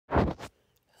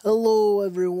Hello,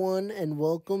 everyone, and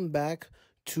welcome back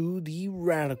to the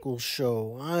Radical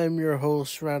Show. I'm your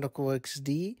host, Radical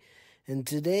XD, and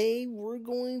today we're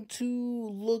going to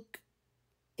look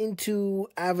into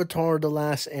Avatar The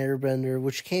Last Airbender,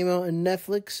 which came out in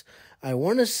Netflix. I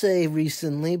want to say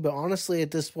recently, but honestly, at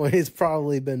this point, it's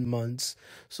probably been months.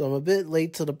 So I'm a bit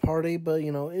late to the party, but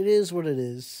it is what it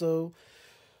is. So,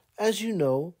 as you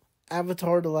know,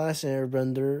 Avatar The Last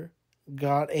Airbender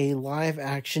got a live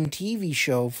action TV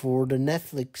show for the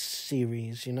Netflix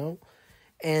series.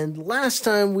 And last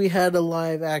time we had a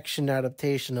live action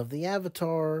adaptation of the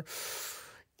Avatar,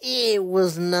 it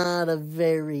was not a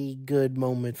very good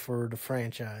moment for the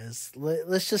franchise.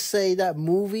 Let's just say that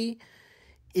movie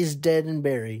is dead and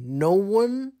buried. No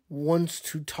one wants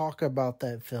to talk about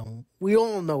that film. We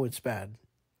all know it's bad.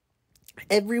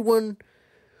 Everyone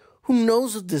who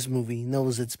knows of this movie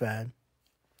knows it's bad.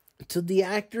 To the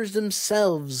actors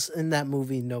themselves in that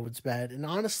movie know it's bad. And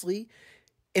honestly,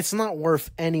 it's not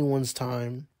worth anyone's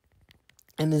time.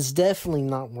 And it's definitely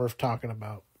not worth talking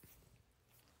about.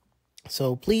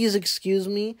 So please excuse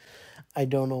me. I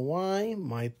don't know why.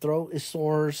 My throat is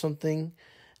sore or something.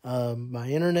 My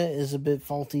internet is a bit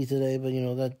faulty today, but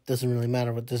that doesn't really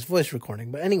matter with this voice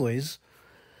recording. But anyways,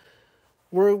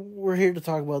 we're here to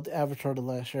talk about the Avatar The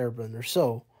Last Airbender.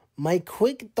 So, my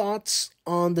quick thoughts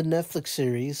on the Netflix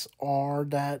series are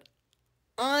that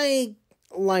I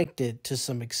liked it to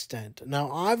some extent. Now,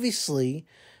 obviously,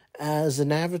 as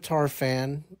an Avatar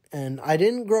fan, and I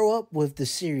didn't grow up with the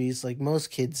series like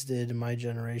most kids did in my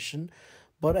generation,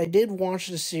 but I did watch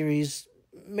the series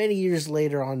many years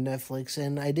later on Netflix,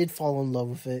 and I did fall in love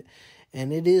with it,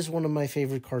 and it is one of my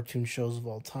favorite cartoon shows of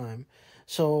all time.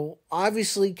 So,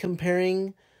 obviously,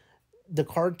 comparing the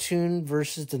cartoon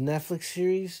versus the Netflix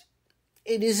series,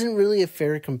 it isn't really a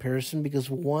fair comparison because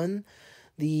one,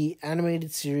 the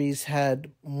animated series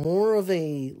had more of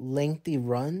a lengthy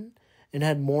run and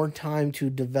had more time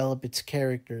to develop its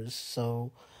characters.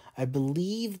 So I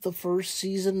believe the first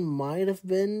season might have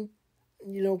been,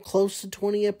 close to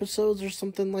 20 episodes or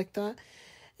something like that.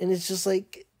 And it's just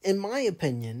like, in my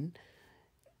opinion,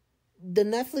 the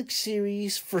Netflix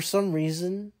series for some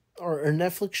reason, or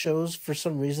Netflix shows for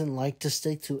some reason like to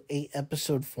stick to 8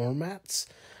 episode formats.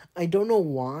 I don't know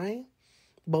why,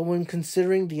 but when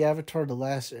considering the Avatar The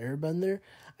Last Airbender,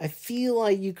 I feel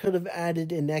like you could have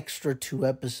added an extra 2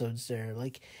 episodes there.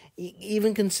 Like,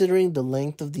 even considering the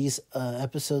length of these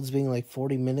episodes being like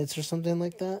 40 minutes or something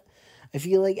like that, I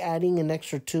feel like adding an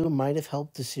extra 2 might have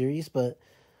helped the series. But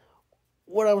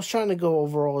what I was trying to go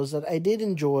overall is that I did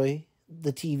enjoy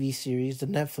the TV series, the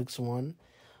Netflix one.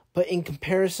 But in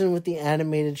comparison with the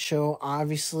animated show,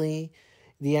 obviously,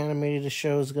 the animated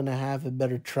show is going to have a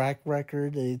better track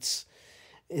record. It's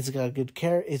got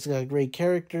it's got great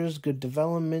characters, good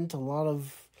development, a lot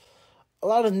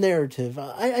of narrative.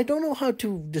 I don't know how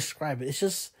to describe it. It's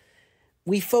just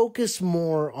we focus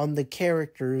more on the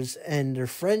characters and their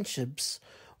friendships,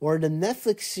 or the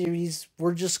Netflix series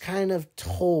we're just kind of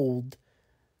told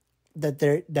that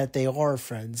they are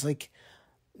friends. Like,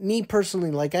 me personally,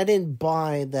 like, I didn't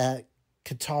buy that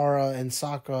Katara and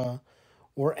Sokka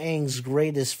were Aang's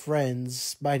greatest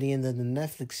friends by the end of the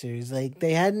Netflix series. Like,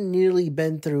 they hadn't nearly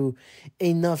been through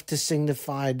enough to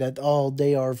signify that, oh,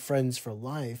 they are friends for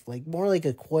life. Like, more like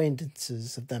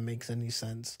acquaintances, if that makes any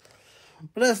sense.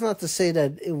 But that's not to say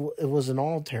that it wasn't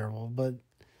all terrible. But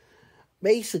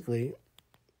basically,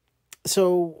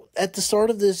 so at the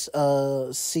start of this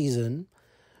season,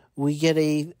 we get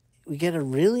a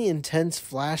really intense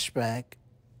flashback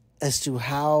as to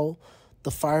how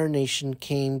the Fire Nation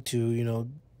came to,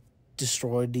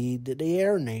 destroy the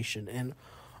Air Nation. And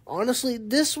honestly,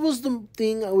 this was the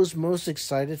thing I was most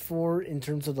excited for in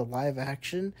terms of the live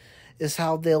action, is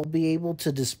how they'll be able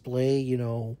to display,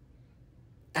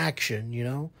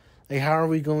 action. Like, how are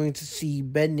we going to see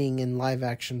bending in live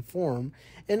action form?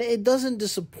 And it doesn't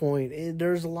disappoint.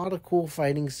 There's a lot of cool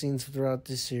fighting scenes throughout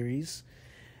this series.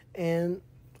 And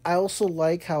I also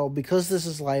like how, because this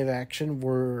is live action,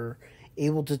 we're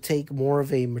able to take more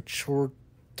of a mature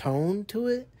tone to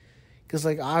it. Because,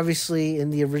 like, obviously in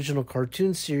the original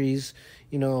cartoon series,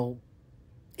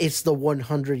 it's the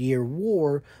 100-year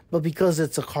war, but because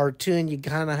it's a cartoon, you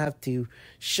kind of have to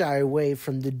shy away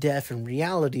from the death and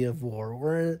reality of war.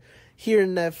 Where here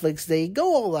in Netflix, they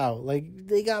go all out. Like,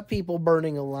 they got people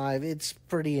burning alive. It's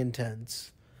pretty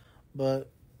intense.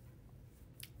 But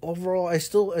overall, I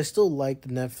still like the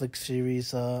Netflix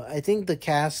series. I think the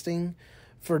casting,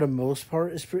 for the most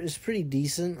part, is pretty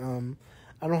decent.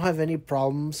 I don't have any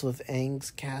problems with Aang's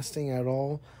casting at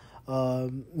all.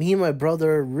 Me and my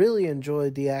brother really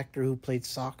enjoyed the actor who played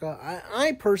Sokka.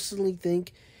 I personally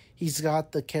think he's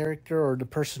got the character or the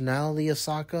personality of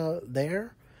Sokka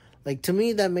there. Like, to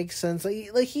me, that makes sense.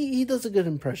 He does a good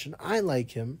impression. I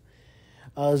like him.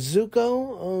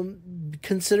 Zuko,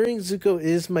 considering Zuko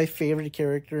is my favorite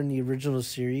character in the original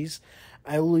series,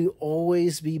 I will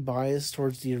always be biased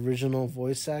towards the original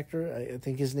voice actor. I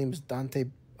think his name is Dante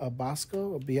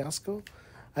Basco or Biasco.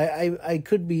 I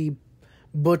could be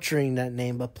butchering that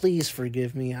name, but please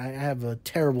forgive me. I have a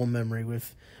terrible memory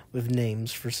with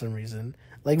names for some reason.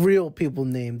 Like real people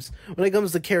names. When it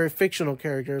comes to fictional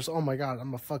characters, oh my god,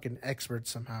 I'm a fucking expert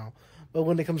somehow. But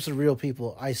when it comes to real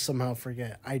people, I somehow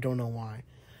forget. I don't know why.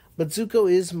 But Zuko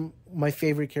is my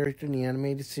favorite character in the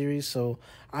animated series, so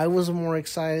I was more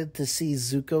excited to see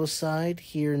Zuko's side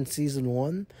here in season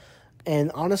 1.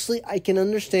 And honestly, I can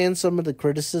understand some of the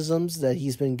criticisms that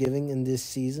he's been giving in this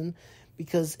season,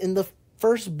 because in the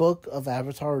first book of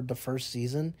Avatar, the first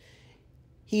season,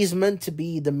 he's meant to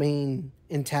be the main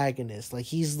antagonist. Like,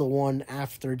 he's the one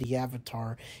after the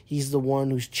Avatar. He's the one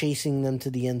who's chasing them to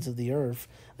the ends of the earth.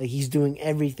 Like, he's doing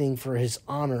everything for his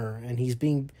honor, and he's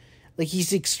being like,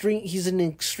 he's an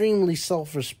extremely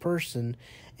selfish person,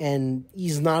 and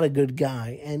he's not a good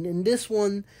guy. And in this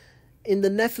one, in the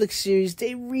Netflix series,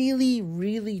 they really,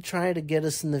 really try to get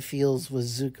us in the feels with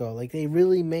Zuko. Like, they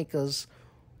really make us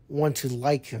want to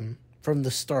like him from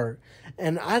the start.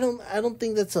 And I don't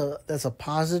think that's a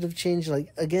positive change.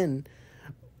 Like, again,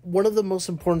 one of the most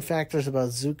important factors about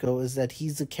Zuko is that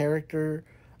he's a character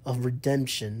of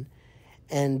redemption.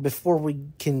 And before we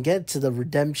can get to the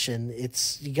redemption,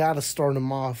 you got to start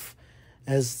him off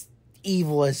as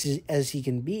evil as he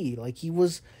can be. Like, he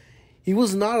was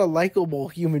not a likable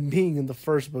human being in the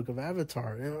first book of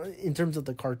Avatar, in terms of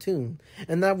the cartoon,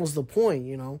 and that was the point.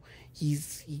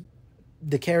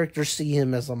 The characters see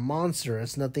him as a monster,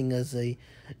 as nothing, as a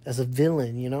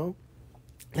villain.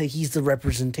 Like, he's the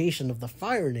representation of the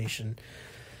Fire Nation.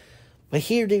 But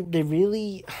here they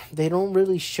don't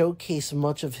really showcase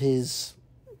much of his,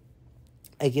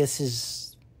 I guess,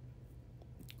 his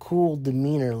cool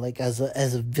demeanor, like as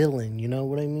a villain. You know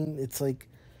what I mean? It's like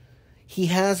he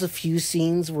has a few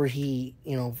scenes where he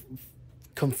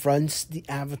confronts the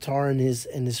Avatar and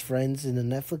his friends in the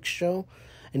Netflix show,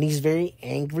 and he's very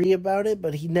angry about it,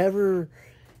 but he never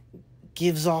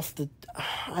gives off the,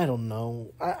 I don't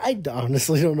know. I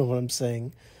honestly don't know what I'm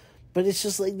saying. But it's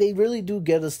just like they really do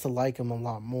get us to like him a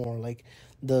lot more. Like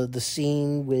the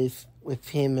scene with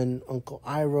him and Uncle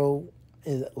Iroh,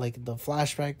 like the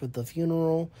flashback with the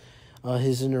funeral,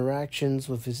 his interactions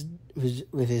with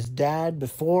his dad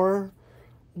before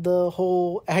the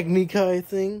whole Agni Kai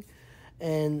thing,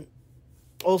 and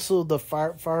also the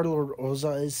Fire Lord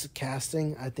Oza's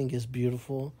casting, I think, is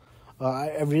beautiful.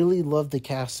 I really love the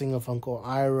casting of Uncle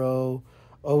Iroh,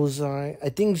 Ozai. I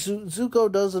think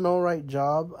Zuko does an alright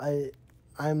job.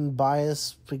 I'm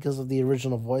biased because of the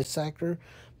original voice actor,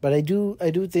 but I do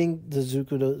think the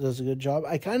Zuko does a good job.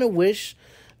 I kind of wish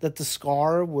that the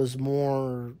scar was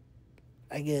more,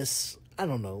 I guess, I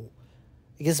don't know,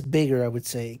 I guess bigger, I would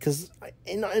say, because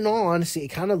in all honesty, it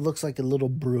kind of looks like a little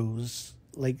bruise,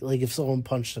 like if someone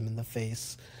punched him in the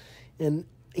face. And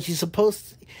he's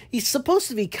supposed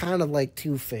to be kind of like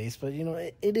Two-Face, but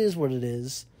it is what it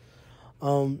is.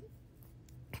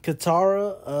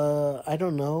 Katara, I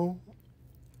don't know.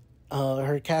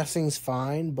 Her casting's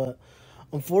fine, but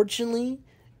unfortunately,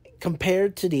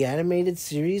 compared to the animated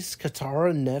series, Katara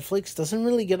on Netflix doesn't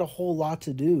really get a whole lot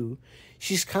to do.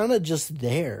 She's kind of just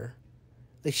there.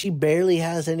 Like, she barely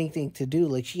has anything to do.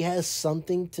 Like, she has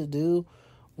something to do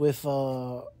with,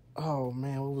 oh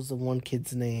man, what was the one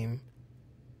kid's name?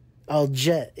 Oh,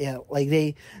 Jet. Yeah, like,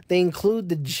 they include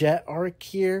the Jet arc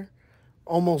here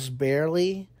almost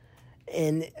barely.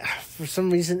 And for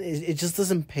some reason, it just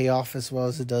doesn't pay off as well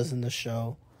as it does in the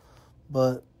show.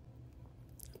 But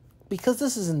because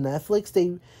this is in Netflix,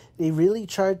 they really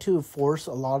tried to force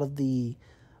a lot of the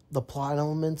plot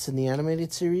elements in the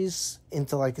animated series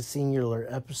into like a singular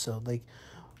episode. Like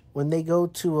when they go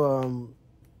to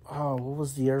what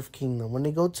was the Earth Kingdom? When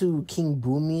they go to King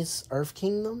Bumi's Earth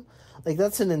Kingdom, like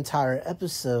that's an entire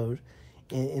episode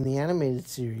in the animated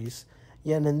series.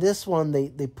 Yeah, and in this one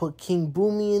they put King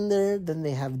Bumi in there, then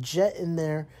they have Jet in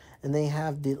there, and they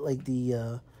have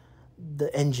the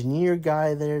engineer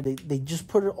guy there. They just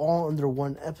put it all under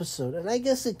one episode. And I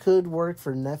guess it could work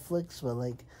for Netflix, but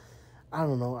like, I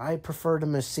don't know. I prefer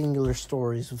them as singular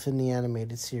stories within the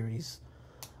animated series.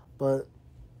 But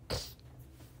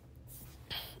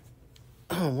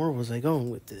where was I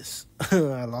going with this?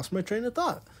 I lost my train of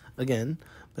thought again,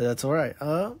 but that's all right.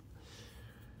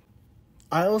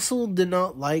 I also did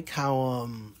not like how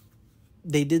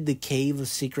they did the Cave of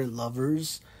Secret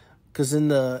Lovers because in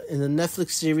the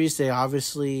Netflix series they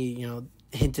obviously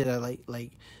hinted at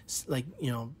like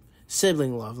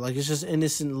sibling love, like it's just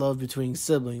innocent love between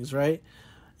siblings, right?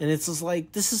 And it's just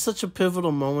like this is such a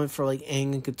pivotal moment for like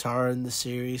Aang and Katara in the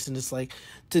series, and it's like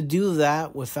to do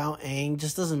that without Aang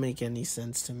just doesn't make any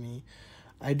sense to me.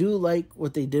 I do like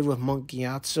what they did with Monk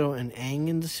Gyatso and Aang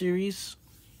in the series.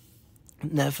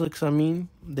 Netflix, I mean,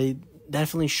 they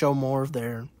definitely show more of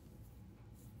their,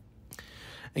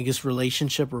 I guess,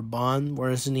 relationship or bond,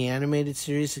 whereas in the animated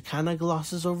series, it kind of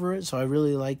glosses over it. So I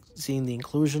really like seeing the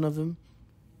inclusion of him.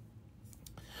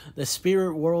 The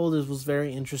spirit world was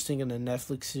very interesting in the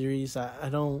Netflix series. I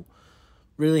don't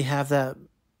really have that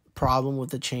problem with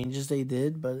the changes they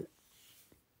did, but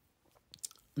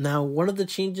now one of the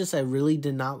changes I really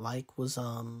did not like was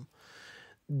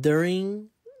during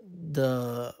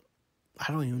the,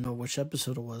 I don't even know which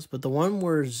episode it was, but the one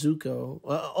where Zuko.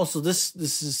 Also, this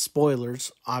is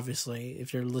spoilers, obviously,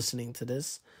 if you're listening to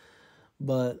this.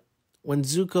 But when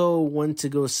Zuko went to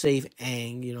go save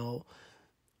Aang,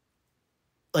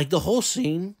 like the whole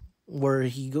scene where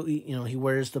he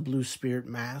wears the blue spirit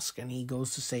mask and he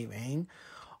goes to save Aang.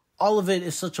 All of it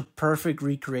is such a perfect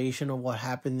recreation of what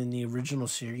happened in the original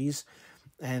series,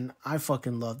 and I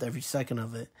fucking loved every second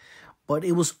of it. But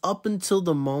it was up until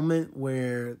the moment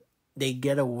where they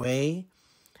get away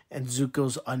and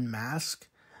Zuko's unmasked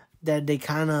that they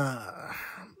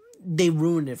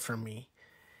ruined it for me,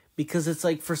 because it's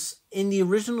like for in the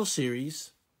original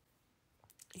series,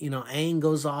 Aang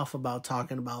goes off about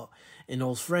talking about an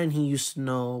old friend he used to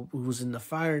know who was in the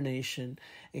Fire Nation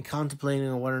and contemplating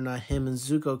on whether or not him and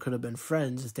Zuko could have been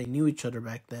friends if they knew each other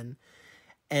back then.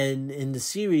 And in the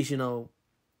series, in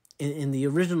the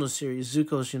original series,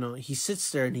 Zuko's, he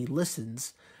sits there and he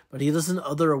listens, but he doesn't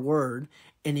utter a word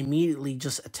and immediately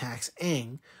just attacks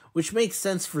Aang, which makes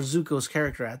sense for Zuko's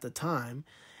character at the time.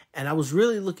 And I was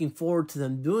really looking forward to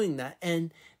them doing that.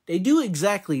 And they do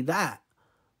exactly that,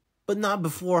 but not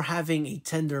before having a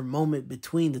tender moment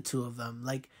between the two of them.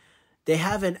 Like, they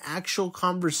have an actual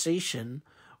conversation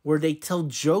where they tell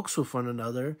jokes with one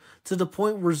another to the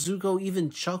point where Zuko even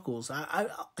chuckles.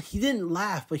 He didn't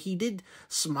laugh, but he did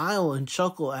smile and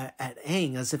chuckle at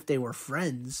Aang as if they were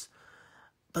friends.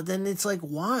 But then it's like,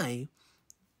 why?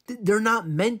 They're not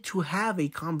meant to have a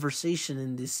conversation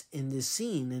in this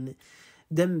scene, and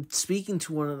them speaking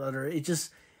to one another.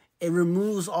 It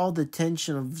removes all the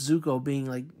tension of Zuko being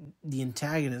like the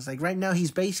antagonist. Like right now, he's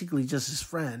basically just his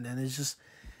friend, and it's just,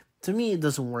 to me, it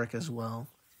doesn't work as well.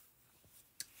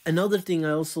 Another thing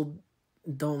I also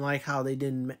don't like how they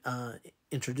didn't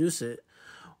introduce it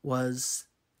was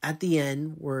at the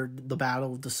end where the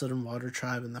battle of the Southern Water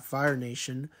Tribe and the Fire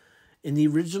Nation. In the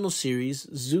original series,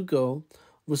 Zuko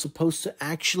was supposed to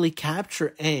actually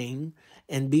capture Aang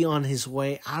and be on his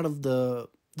way out of the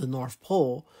North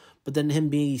Pole, but then him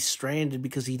being stranded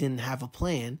because he didn't have a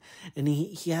plan. And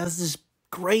he has this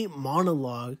great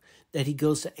monologue that he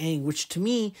goes to Aang, which to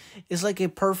me is like a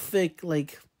perfect,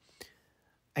 like,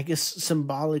 I guess,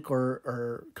 symbolic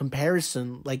or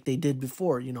comparison like they did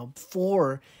before.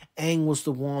 Before Aang was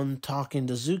the one talking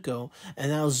to Zuko,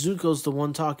 and now Zuko's the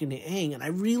one talking to Aang. And I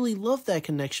really love that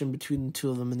connection between the two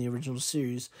of them in the original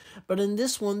series. But in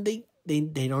this one, they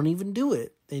don't even do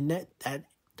it. They net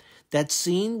that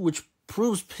scene, which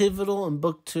proves pivotal in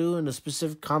book 2 in a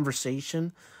specific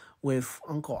conversation with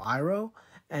Uncle Iroh,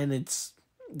 and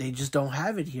they just don't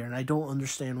have it here, and I don't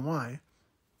understand why.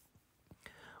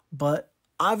 But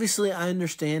obviously, I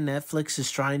understand Netflix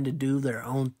is trying to do their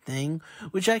own thing,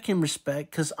 which I can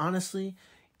respect, because honestly,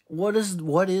 what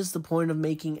is the point of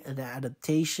making an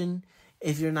adaptation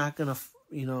if you're not gonna,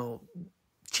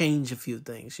 change a few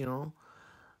things,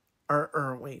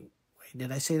 Or wait,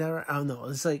 did I say that right? I don't know.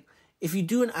 It's like if you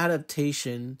do an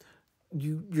adaptation,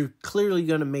 you're clearly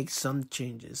gonna make some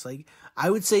changes. Like I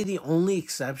would say the only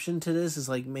exception to this is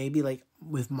like maybe like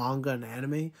with manga and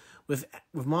anime. With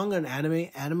manga and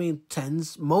anime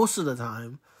tends most of the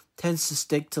time tends to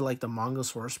stick to like the manga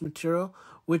source material,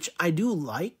 which I do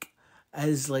like,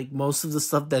 as like most of the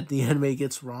stuff that the anime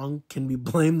gets wrong can be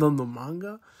blamed on the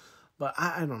manga. But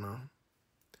I don't know.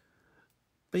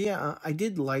 But yeah, I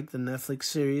did like the Netflix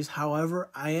series. However,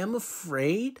 I am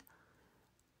afraid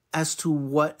as to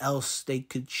what else they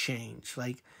could change.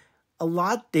 Like a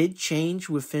lot did change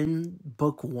within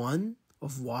book 1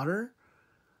 of Water,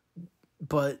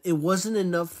 but it wasn't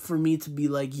enough for me to be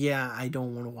like, yeah, I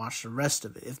don't want to watch the rest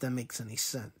of it, if that makes any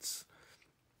sense.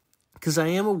 Because I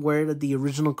am aware that the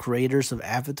original creators of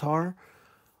Avatar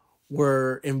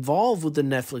were involved with the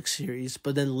Netflix series,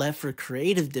 but then left for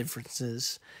creative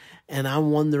differences. And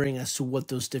I'm wondering as to what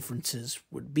those differences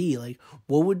would be. Like,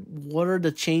 what are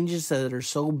the changes that are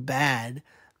so bad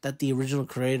that the original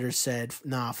creator said,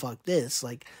 nah, fuck this.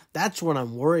 Like, that's what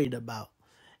I'm worried about.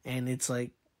 And it's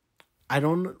like, I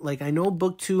know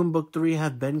book 2 and book 3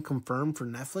 have been confirmed for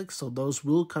Netflix, so those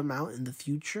will come out in the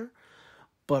future.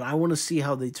 But I want to see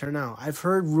how they turn out. I've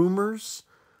heard rumors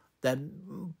that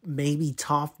maybe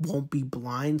Toph won't be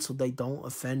blind so they don't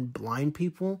offend blind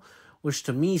people, which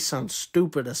to me sounds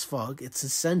stupid as fuck. It's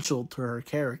essential to her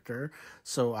character,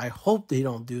 so I hope they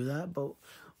don't do that, but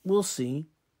we'll see.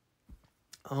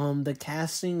 The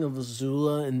casting of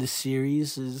Azula in the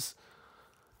series is,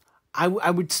 I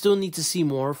would still need to see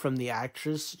more from the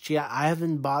actress. I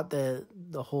haven't bought the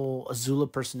whole Azula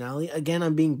personality. Again,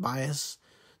 I'm being biased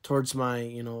towards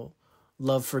my,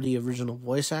 love for the original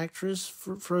voice actress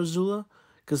for Azula.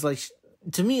 Because, like,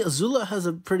 to me, Azula has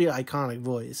a pretty iconic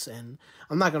voice. And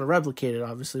I'm not going to replicate it,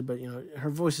 obviously. But, her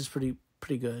voice is pretty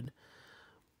good.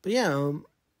 But, yeah,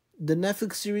 the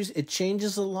Netflix series, it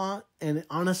changes a lot. And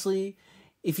honestly,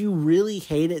 if you really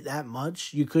hate it that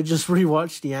much, you could just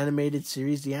rewatch the animated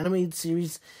series. The animated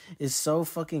series is so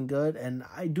fucking good, and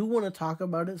I do want to talk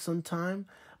about it sometime,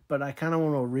 but I kind of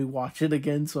want to rewatch it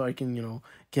again so I can,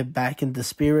 get back in the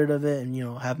spirit of it and,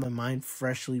 have my mind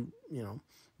freshly,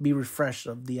 be refreshed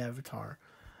of the Avatar.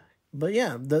 But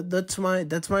yeah, that's my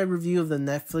review of the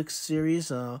Netflix series.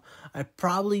 I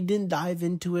probably didn't dive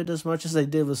into it as much as I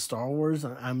did with Star Wars.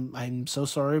 I'm so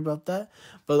sorry about that.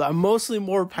 But I'm mostly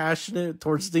more passionate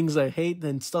towards things I hate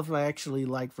than stuff I actually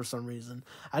like for some reason.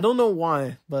 I don't know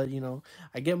why, but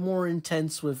I get more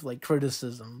intense with like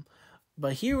criticism.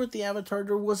 But here with the Avatar,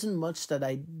 there wasn't much that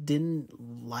I didn't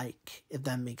like, if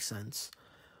that makes sense.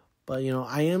 But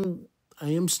I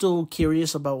am still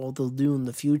curious about what they'll do in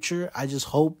the future. I just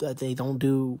hope that they don't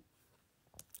do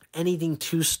anything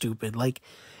too stupid. Like,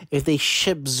 if they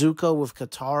ship Zuko with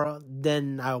Katara,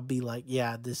 then I'll be like,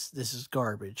 yeah, this is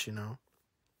garbage.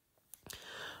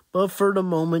 But for the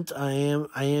moment, I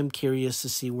am curious to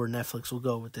see where Netflix will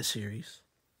go with this series.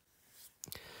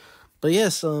 But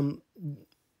yes,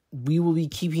 we will be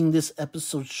keeping this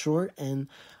episode short, and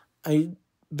I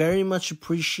very much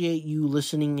appreciate you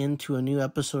listening in to a new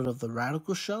episode of The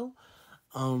Radical Show.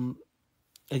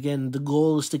 Again, the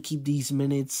goal is to keep these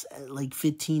minutes at like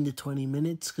 15 to 20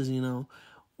 minutes because,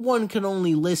 one can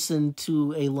only listen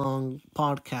to a long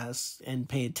podcast and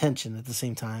pay attention at the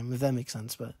same time, if that makes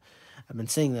sense. But I've been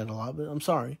saying that a lot, but I'm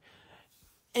sorry.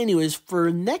 Anyways,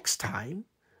 for next time,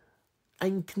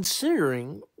 I'm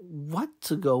considering what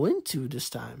to go into this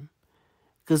time.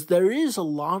 Because there is a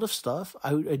lot of stuff.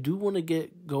 I do want to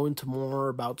go into more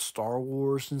about Star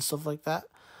Wars and stuff like that.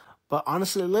 But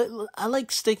honestly, I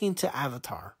like sticking to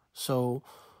Avatar. So,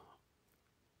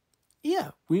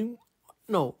 yeah,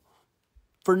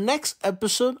 for next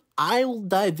episode, I will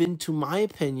dive into my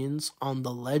opinions on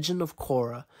The Legend of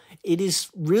Korra. It is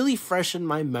really fresh in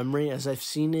my memory as I've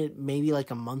seen it maybe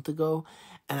like a month ago.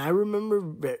 And I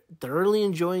remember thoroughly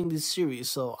enjoying this series.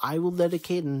 So I will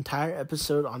dedicate an entire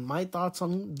episode on my thoughts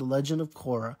on The Legend of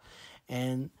Korra.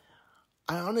 And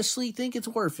I honestly think it's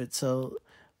worth it. So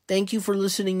thank you for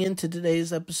listening in to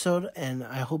today's episode. And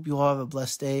I hope you all have a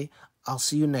blessed day. I'll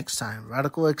see you next time.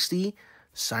 Radical XD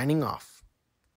signing off.